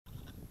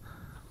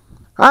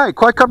Hi,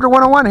 Quadcopter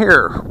 101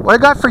 here. What I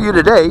got for you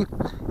today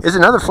is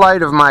another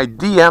flight of my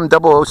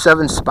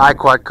DM007 spy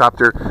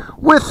quadcopter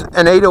with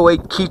an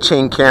 808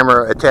 keychain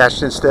camera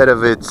attached instead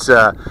of its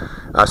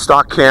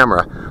stock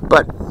camera.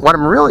 But what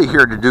I'm really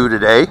here to do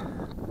today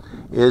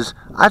is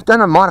I've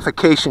done a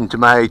modification to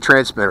my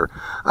transmitter.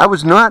 I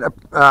was not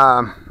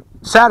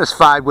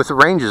satisfied with the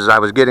ranges I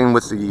was getting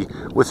with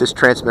this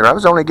transmitter. I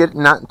was only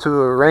getting out to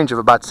a range of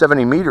about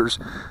 70 meters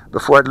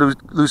before I'd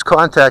lose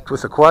contact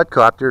with the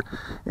quadcopter,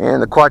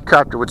 and the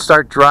quadcopter would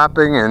start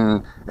dropping,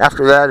 and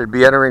after that it'd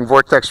be entering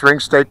vortex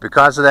ring state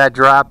because of that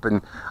drop,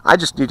 and I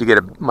just need to get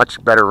a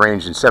much better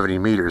range than 70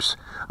 meters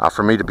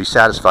for me to be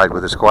satisfied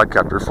with this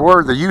quadcopter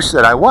for the use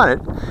that I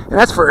wanted, and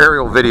that's for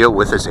aerial video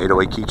with this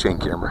 808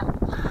 keychain camera.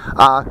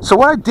 So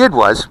what I did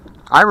was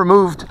I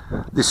removed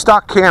the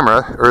stock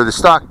camera, or the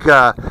stock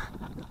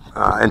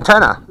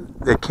antenna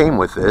that came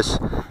with this,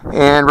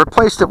 and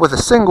replaced it with a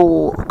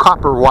single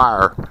copper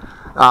wire.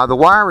 The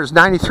wire is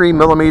 93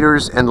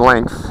 millimeters in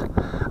length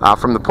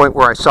from the point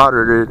where I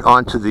soldered it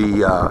onto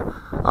the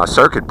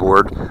circuit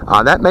board.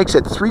 That makes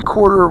it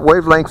 3/4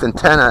 wavelength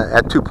antenna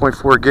at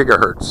 2.4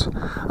 gigahertz.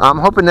 I'm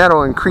hoping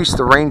that'll increase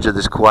the range of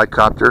this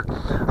quadcopter.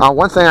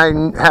 One thing I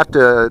have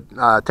to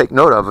take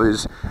note of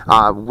is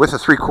with a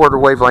 3/4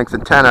 wavelength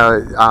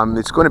antenna,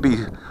 it's going to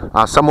be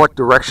somewhat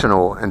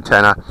directional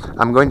antenna.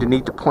 I'm going to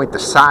need to point the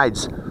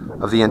sides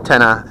of the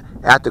antenna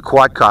at the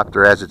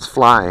quadcopter as it's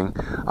flying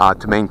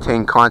to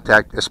maintain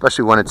contact,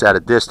 especially when it's at a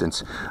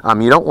distance.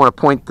 You don't want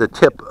to point the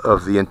tip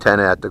of the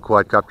antenna at the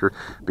quadcopter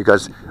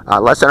because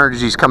less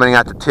energy is coming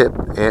at the tip,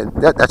 and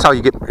that's how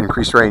you get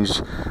increased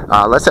range.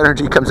 Less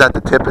energy comes at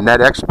the tip, and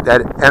that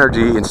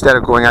energy, instead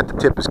of going at the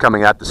tip, is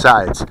coming at the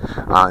sides.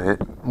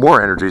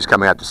 More energy is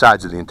coming at the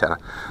sides of the antenna.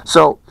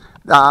 So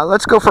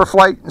let's go for a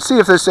flight and see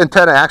if this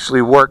antenna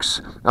actually works.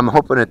 I'm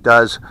hoping it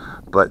does,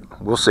 but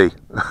we'll see.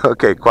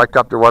 Okay,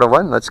 Quadcopter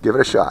 101, let's give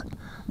it a shot.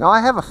 Now I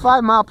have a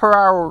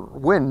 5-mile-per-hour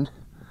wind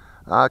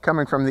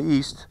coming from the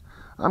east.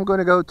 I'm going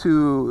to go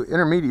to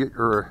intermediate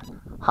or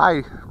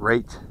high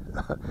rate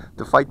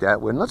to fight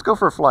that wind. Let's go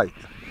for a flight.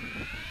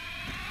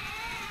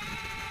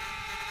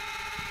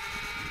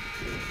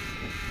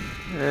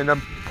 And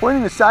I'm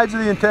pointing the sides of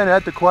the antenna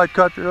at the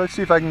quadcopter. Let's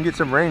see if I can get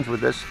some range with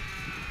this.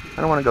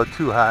 I don't want to go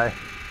too high.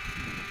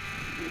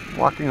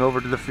 Walking over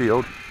to the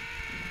field.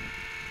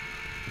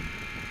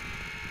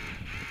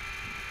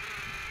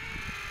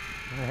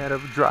 I had a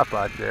drop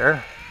out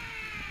there.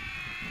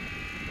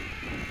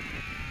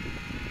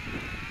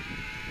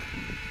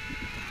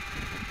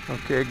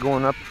 Okay,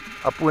 going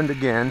upwind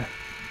again.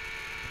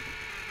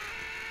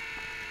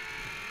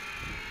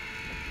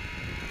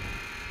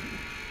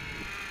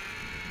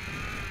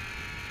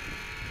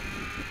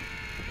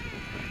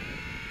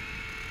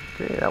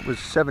 Okay, that was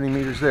 70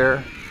 meters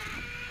there.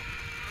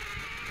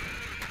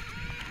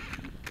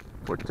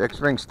 Vortex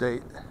ring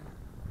state.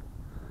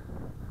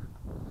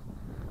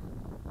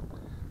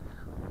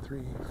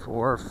 3,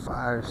 4,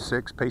 5,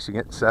 6, pacing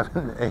at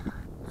 7, 8,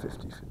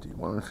 50,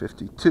 51,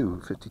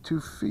 52,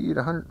 52 feet,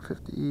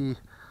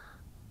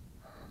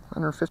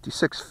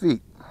 156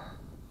 feet.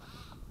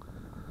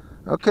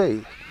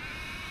 Okay,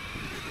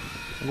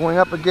 going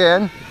up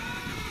again.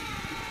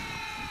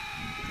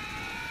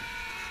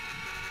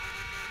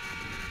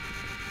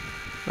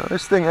 Now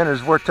this thing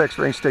enters vortex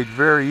ring state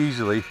very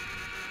easily.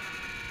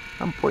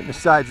 I'm pointing the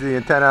sides of the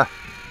antenna,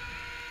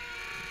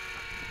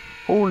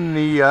 holding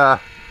the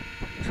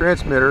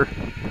transmitter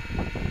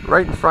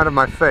right in front of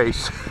my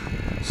face,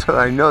 so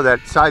I know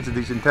that sides of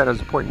these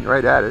antennas are pointing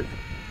right at it.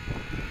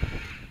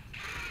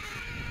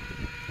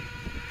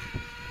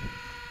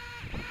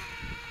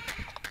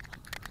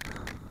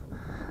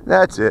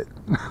 That's it.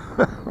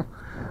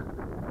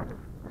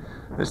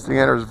 This thing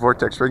enters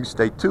vortex ring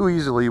state too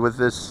easily with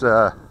this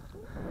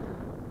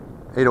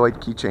 808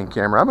 keychain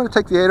camera. I'm going to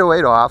take the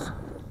 808 off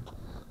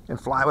and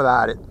fly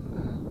without it.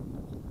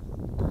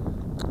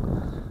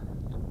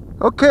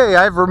 Okay,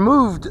 I've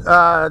removed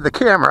the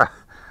camera.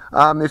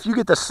 If you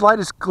get the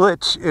slightest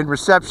glitch in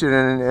reception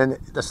and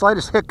the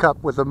slightest hiccup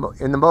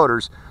in the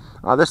motors,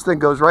 this thing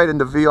goes right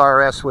into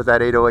VRS with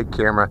that 808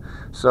 camera.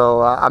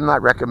 So I'm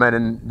not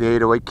recommending the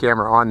 808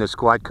 camera on this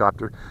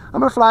quadcopter.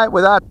 I'm going to fly it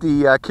without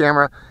the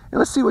camera, and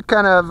let's see what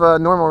kind of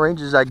normal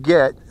ranges I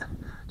get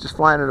just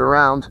flying it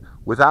around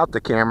without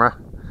the camera,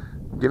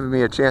 giving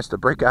me a chance to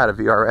break out of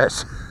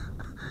VRS.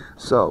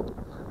 So,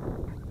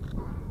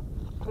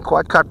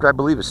 quadcopter, I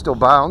believe, is still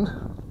bound.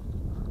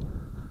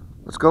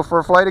 Let's go for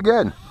a flight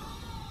again.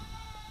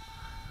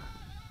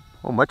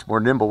 Oh, much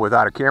more nimble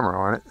without a camera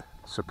on it,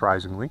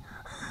 surprisingly.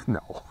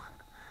 No.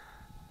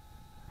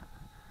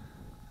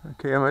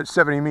 Okay, I'm at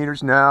 70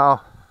 meters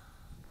now.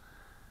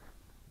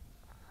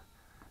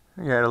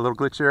 I had a little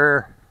glitch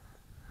there.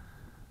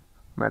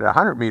 I'm at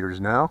 100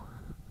 meters now.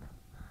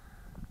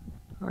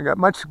 I got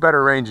much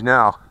better range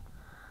now.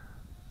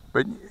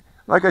 But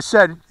like I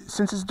said,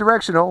 since it's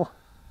directional,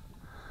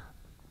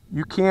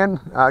 you can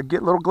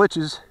get little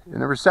glitches in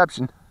the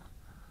reception.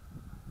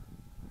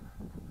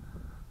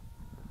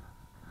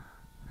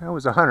 That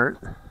was 100.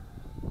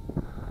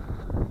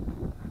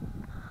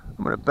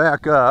 I'm going to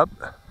back up.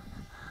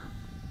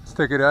 Let's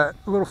take it a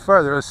little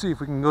further. Let's see if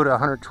we can go to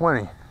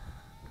 120.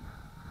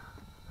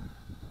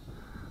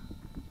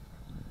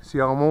 See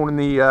how I'm holding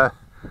the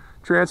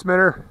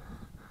transmitter?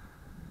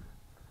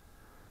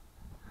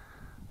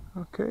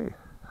 Okay.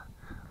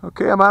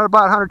 Okay, I'm at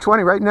about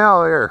 120 right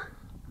now there.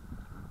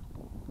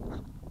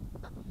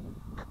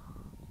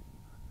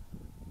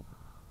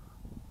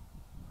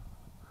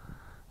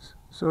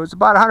 So it's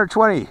about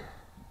 120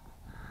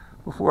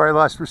 before I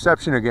lost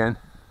reception again.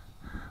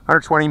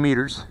 120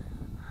 meters.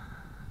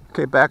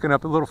 Okay, backing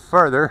up a little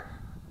further.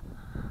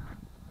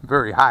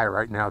 Very high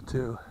right now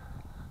too.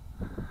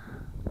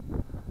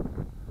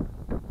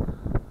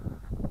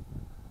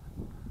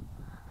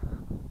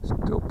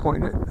 Still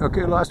pointing it.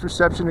 Okay, lost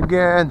reception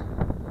again.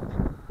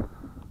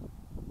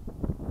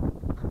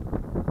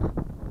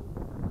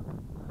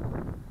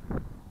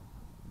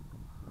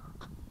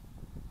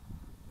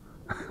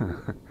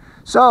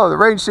 So the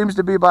range seems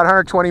to be about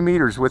 120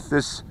 meters with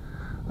this,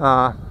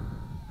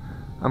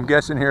 I'm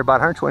guessing here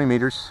about 120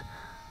 meters.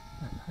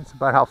 That's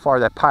about how far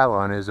that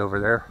pylon is over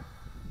there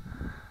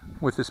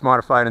with this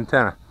modified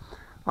antenna.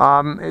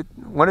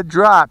 When it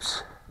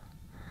drops,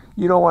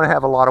 you don't want to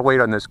have a lot of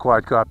weight on this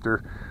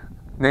quadcopter.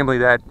 Namely,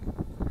 that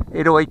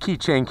 808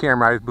 keychain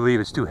camera, I believe,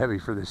 is too heavy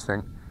for this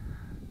thing,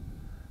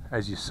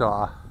 as you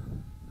saw.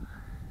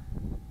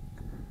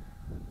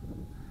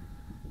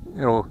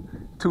 It'll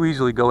too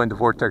easily go into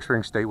vortex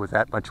ring state with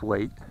that much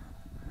weight.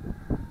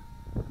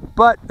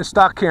 But the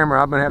stock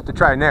camera I'm going to have to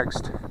try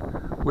next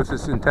with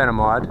this antenna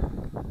mod.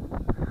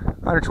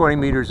 120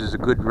 meters is a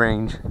good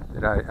range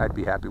that I'd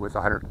be happy with.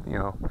 100, you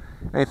know,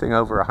 anything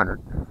over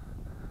 100.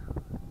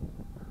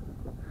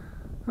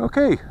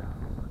 Okay,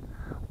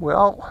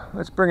 well,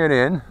 let's bring it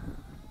in.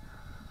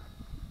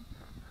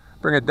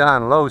 Bring it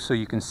down low so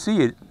you can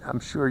see it.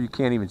 I'm sure you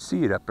can't even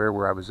see it up there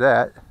where I was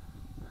at.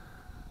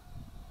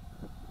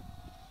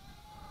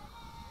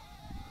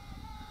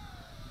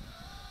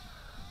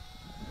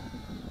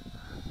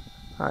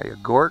 Hiya,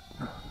 Gort.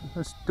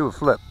 Let's do a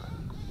flip.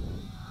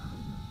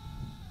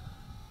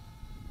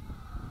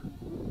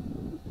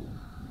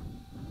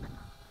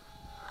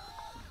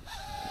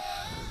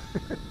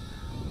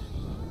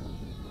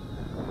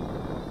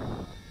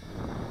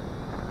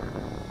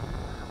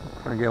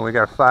 Again, we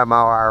got a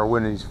 5-mile-an-hour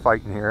wind and he's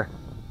fighting here.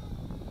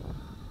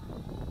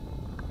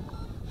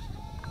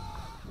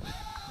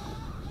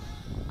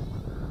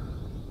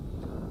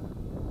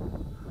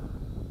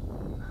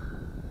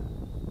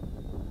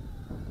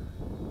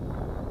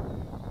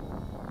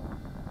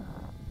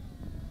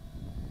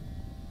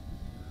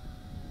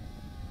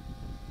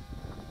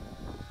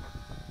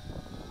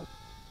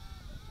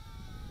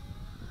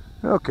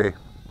 Okay,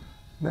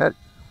 that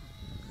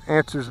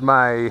answers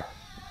my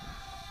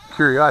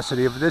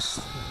curiosity of this,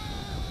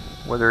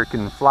 whether it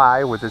can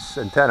fly with this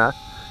antenna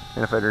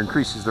and if it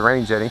increases the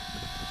range any,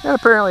 and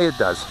apparently it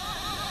does.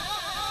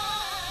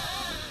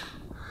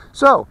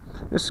 So,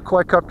 this is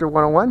Quadcopter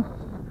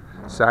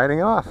 101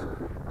 signing off.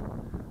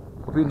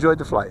 Hope you enjoyed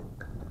the flight.